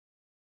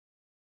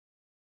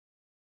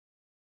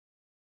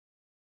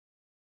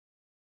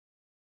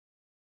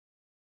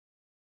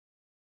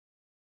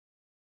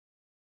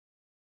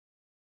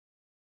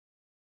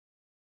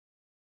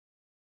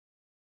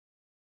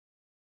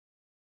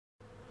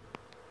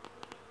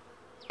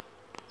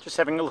Just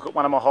having a look at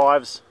one of my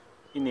hives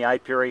in the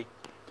apiary.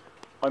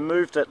 I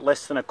moved it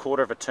less than a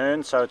quarter of a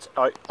turn, so its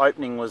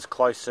opening was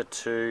closer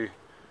to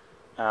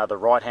the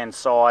right hand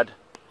side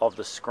of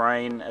the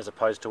screen as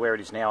opposed to where it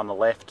is now on the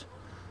left.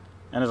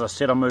 And as I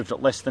said, I moved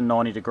it less than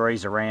 90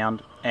 degrees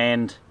around,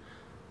 and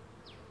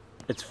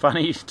it's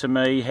funny to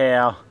me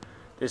how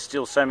there's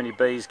still so many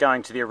bees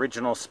going to the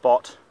original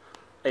spot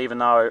even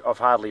though I've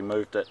hardly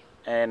moved it.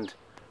 And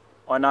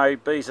I know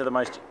bees are the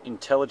most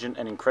intelligent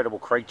and incredible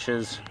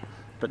creatures,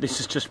 but this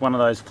is just one of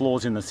those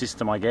flaws in the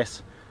system, I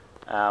guess.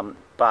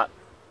 But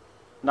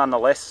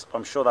nonetheless,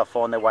 I'm sure they'll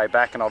find their way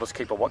back, and I'll just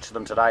keep a watch of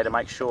them today to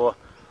make sure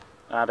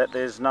that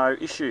there's no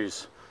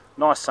issues.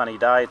 Nice sunny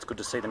day, it's good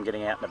to see them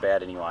getting out and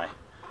about anyway.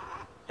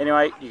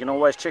 Anyway, you can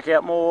always check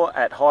out more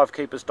at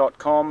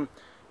hivekeepers.com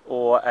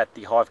or at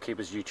the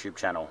HiveKeepers YouTube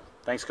channel.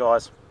 Thanks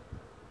guys.